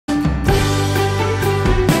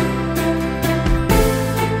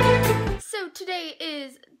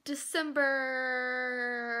December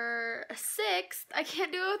 6th. I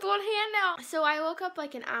can't do it with one hand now. So I woke up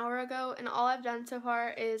like an hour ago and all I've done so far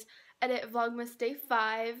is edit Vlogmas day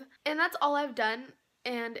 5. And that's all I've done.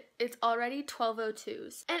 And it's already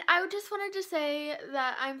 12:02. And I just wanted to say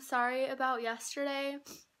that I'm sorry about yesterday.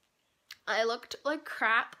 I looked like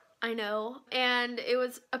crap, I know, and it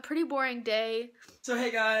was a pretty boring day. So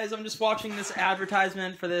hey guys, I'm just watching this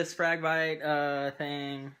advertisement for this frag bite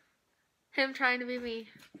thing. Him trying to be me.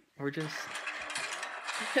 We're just...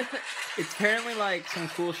 It's apparently like some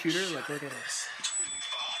cool shooter. Like, look at this.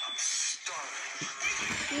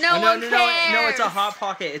 No one cares. No, it's a Hot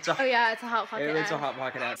Pocket. It's a... Oh yeah, it's a Hot Pocket. It's a Hot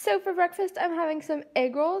Pocket app. So for breakfast, I'm having some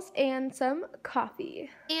egg rolls and some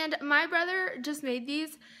coffee. And my brother just made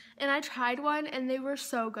these, and I tried one, and they were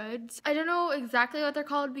so good. I don't know exactly what they're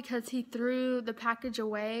called because he threw the package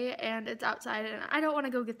away, and it's outside, and I don't want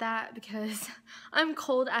to go get that because I'm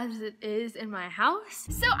cold as it is in my house.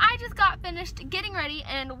 So I just got finished getting ready,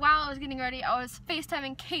 and while I was getting ready, I was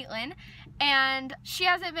FaceTiming Caitlin, and she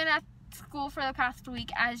hasn't been at school for the past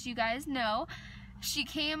week, as you guys know. She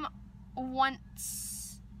came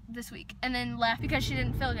once this week and then left because she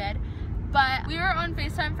didn't feel good, but we were on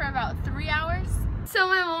FaceTime for about 3 hours. So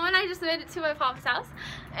my mom and I just made it to my pop's house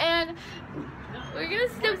and we're gonna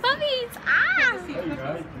see the puppies. Ah!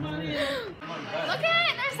 Look at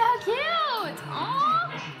it, they're so cute.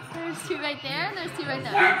 Aww. There's 2 right there and there's 2 right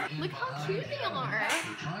there. Look how cute they are.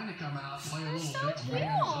 They're so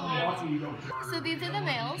cute. So these are the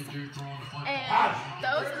males and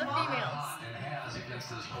those are the females.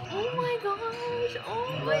 Oh my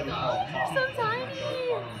gosh, they're so tiny.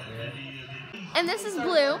 And this is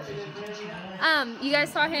Blue. You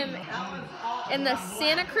guys saw him in the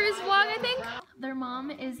Santa Cruz vlog, I think. Their mom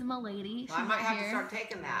is Milady. She's I might have here, to start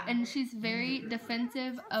taking that. and she's very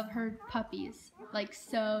defensive of her puppies, like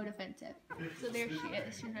so defensive. So there she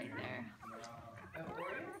is. She's right there.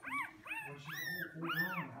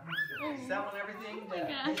 Selling everything. Oh my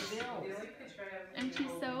gosh. And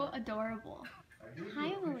she's so adorable.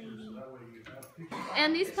 Hi, Milady.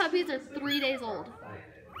 And these puppies are 3 days old.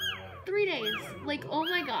 3 days. Like, oh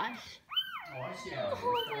my gosh. Oh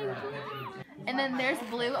my god. And then there's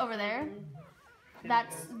Blue over there.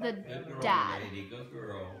 That's the dad.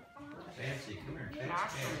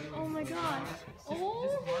 Oh my gosh. Oh.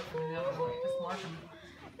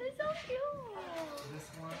 They're so cute. This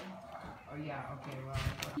one? Oh yeah, okay, well.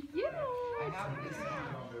 Cute. I have this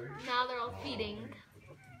one. Now they're all feeding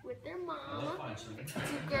with their mom.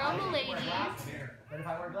 Two girl Milady.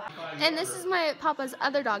 And this is my papa's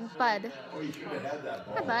other dog, Bud.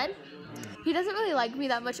 Hi, Bud. He doesn't really like me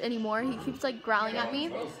that much anymore. He keeps like growling at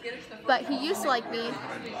me. But he used to like me.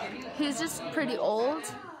 He's just pretty old.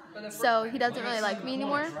 So he doesn't really like me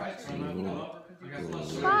anymore.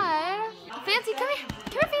 Bye. Fancy, come here.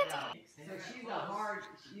 Come here, Fancy.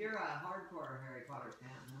 So you're a hardcore Harry Potter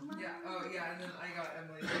fan, huh? Yeah, oh yeah, and then I got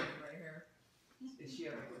Emily right here. Is she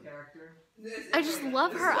a character? I just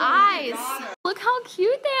love her eyes. Look how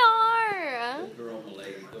cute they are.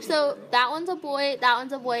 So that one's a boy,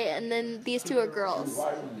 and then these 2 are girls.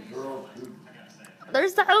 They're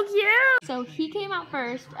so cute. So he came out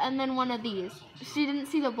first, and then one of these. She didn't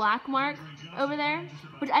see the black mark over there,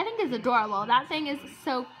 which I think is adorable. That thing is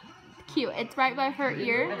so cute. It's right by her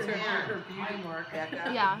ear. That's her beauty mark.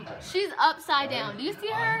 Yeah. She's upside down. Do you see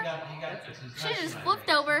her? She just flipped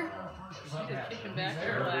over.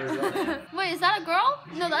 Wait, is that a girl?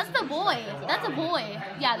 No, that's the boy. That's a boy.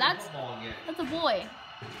 Yeah, that's a boy.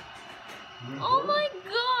 Oh my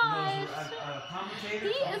gosh. He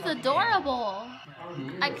is adorable.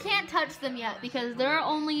 I can't touch them yet because they're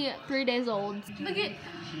only 3 days old. Look at,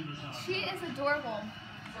 she is adorable.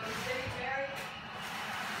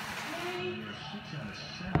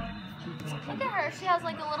 Look at her. She has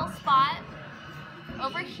like a little spot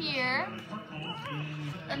over here.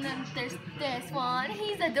 And then there's this one.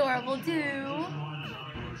 He's adorable too.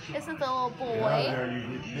 This is the little boy.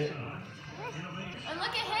 And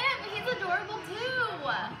look at him. He's adorable too.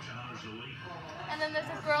 And then there's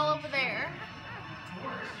a girl over there.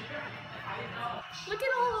 Look at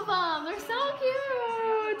all of them. They're so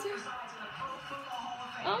cute.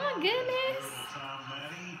 Oh my goodness.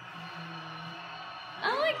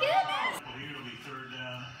 Oh my goodness.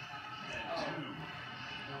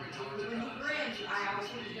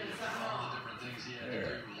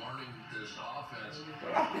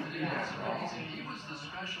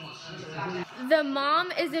 The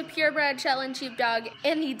mom is a purebred Shetland sheepdog,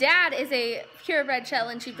 and the dad is a purebred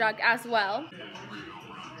Shetland sheepdog as well.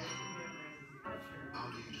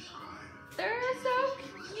 They're so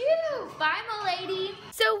cute. Bye, Milady.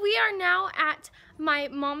 So we are now at my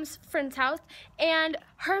mom's friend's house, and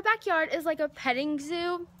her backyard is like a petting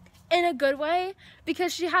zoo in a good way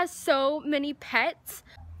because she has so many pets.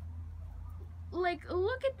 Like,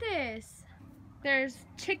 look at this. There's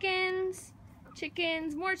chickens,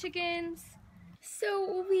 more chickens.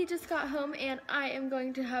 So we just got home and I am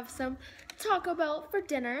going to have some Taco Bell for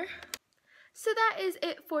dinner. So that is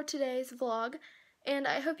it for today's vlog, and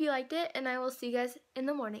I hope you liked it, and I will see you guys in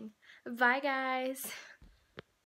the morning. Bye guys.